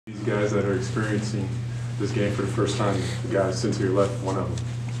These guys that are experiencing this game for the first time, the guys since you left, one of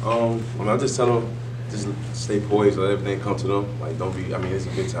them. I just tell them, just stay poised, let everything come to them. Like, don't be, it's a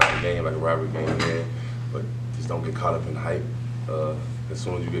big time game, like a rivalry game, man. But just don't get caught up in hype. As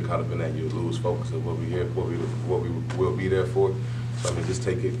soon as you get caught up in that, you lose focus of what we here, what we will be there for. So just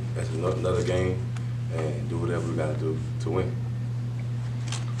take it as another game and do whatever we got to do to win.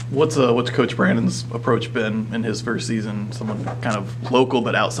 What's Coach Brandon's approach been in his first season? Someone kind of local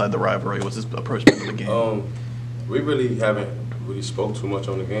but outside the rivalry. What's his approach been to the game? We really haven't spoke too much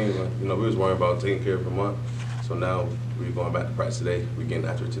on the game. We was worrying about taking care of Vermont. So now we're going back to practice today. We're getting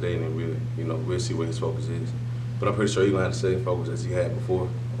after it today, and then we'll see where his focus is. But I'm pretty sure he's gonna have the same focus as he had before.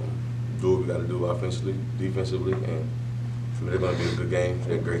 Do what we got to do offensively, defensively, and they're gonna be a good game.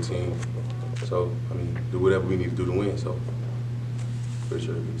 They're a great team. So do whatever we need to do to win. So pretty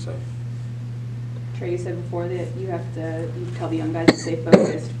sure it'll be the same. Trey, you said before that you tell the young guys to stay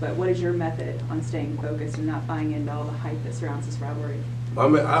focused, but what is your method on staying focused and not buying into all the hype that surrounds this rivalry?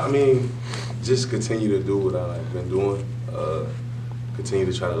 Just continue to do what I've been doing.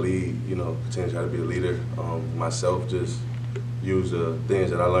 Continue to try to lead, continue to try to be a leader. Myself, just use the things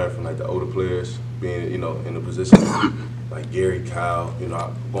that I learned from the older players, being, in the position like Gary, Kyle,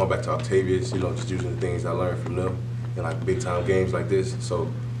 going back to Octavius, just using the things I learned from them in big time games like this. So,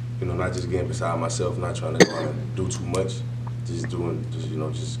 not just getting beside myself, not trying to go out and do too much, just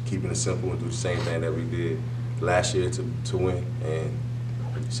keeping it simple and do the same thing that we did last year to win, and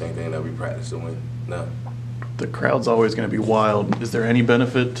the same thing that we practice to win now. The crowd's always going to be wild. Is there any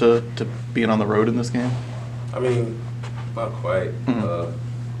benefit to being on the road in this game? Not quite.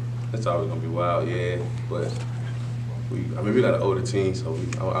 It's always going to be wild, yeah, but we got an older team, so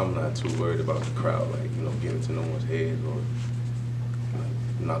I'm not too worried about the crowd, getting into no one's head or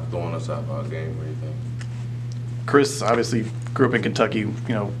not throwing us out of our game or anything. Chris obviously grew up in Kentucky,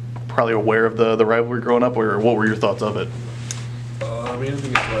 probably aware of the rivalry growing up, or what were your thoughts of it? I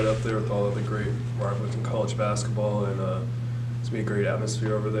think it's right up there with all of the great rivalries in college basketball, and it's been a great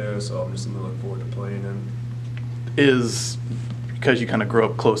atmosphere over there, so I'm just going to look forward to playing in. Because you kind of grew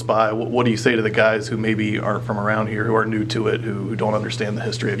up close by, what do you say to the guys who maybe aren't from around here, who are new to it, who don't understand the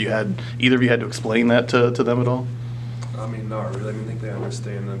history? Have either of you had to explain that to them at all? Not really. I think they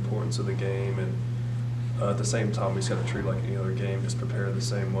understand the importance of the game, and at the same time, we just got to treat it like any other game, just prepare the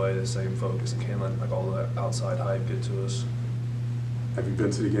same way, the same focus, and can't let all that outside hype get to us. Have you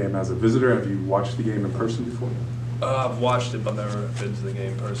been to the game as a visitor? Have you watched the game in person before? I've watched it, but I've never been to the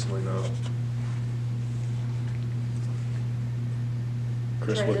game personally, no.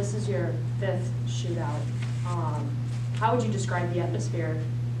 Chris, Trey, this is your 5th shootout. How would you describe the atmosphere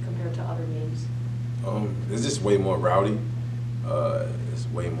compared to other games? It's just way more rowdy. It's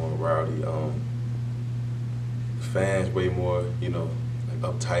way more rowdy. Fans way more,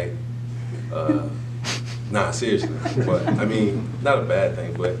 uptight. Nah, seriously. But not a bad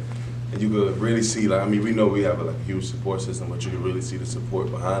thing. But you could really see, we know we have a huge support system, but you can really see the support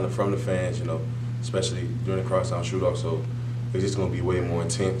from the fans, especially during the crosstown shootout. So it's just gonna be way more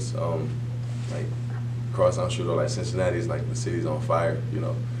intense. Crosstown shootout, like Cincinnati is the city's on fire,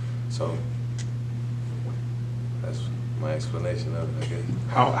 So that's my explanation of it, I guess.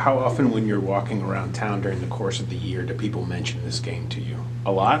 How often when you're walking around town during the course of the year do people mention this game to you?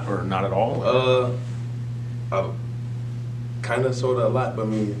 A lot or not at all? Kind of, sort of, a lot. But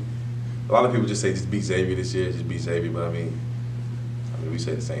a lot of people just say just beat Xavier this year, just beat Xavier. But we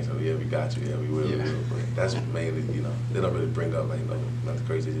say the same. So yeah, we got you. Yeah, we will. Yeah. We will. But that's mainly, they don't really bring up nothing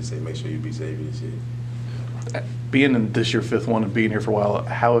crazy. They just say make sure you beat Xavier this year. Being in this your 5th one and being here for a while,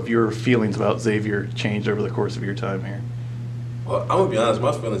 how have your feelings about Xavier changed over the course of your time here? Well, I'm gonna be honest.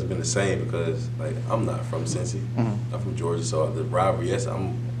 My feelings have been the same because I'm not from Cincy. I'm from Georgia, so the rivalry. Yes,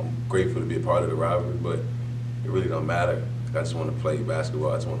 I'm grateful to be a part of the rivalry, but it really don't matter. I just want to play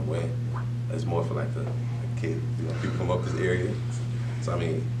basketball. I just want to win. It's more for the kid, people from up this area. So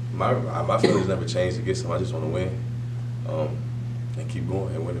my feelings never changed against them. I just want to win and keep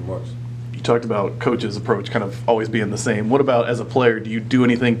going and win in March. You talked about coach's approach kind of always being the same. What about as a player? Do you do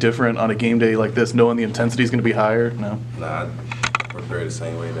anything different on a game day like this, knowing the intensity is going to be higher? No? Nah, I prepare the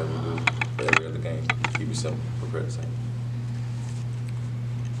same way that we do for every other game. Keep it simple, prepare the same.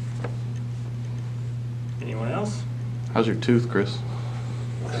 Anyone else? How's your tooth, Chris?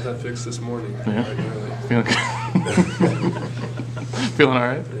 I had that fixed this morning. Yeah. Feeling all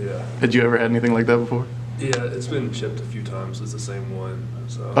right? Yeah. Had you ever had anything like that before? Yeah, it's been chipped a few times. It's the same one.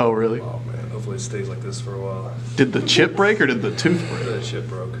 So. Oh, really? Oh, man. Hopefully it stays like this for a while. Did the chip break or did the tooth break? The chip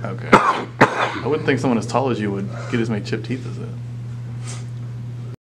broke. Okay. I wouldn't think someone as tall as you would get as many chipped teeth as that.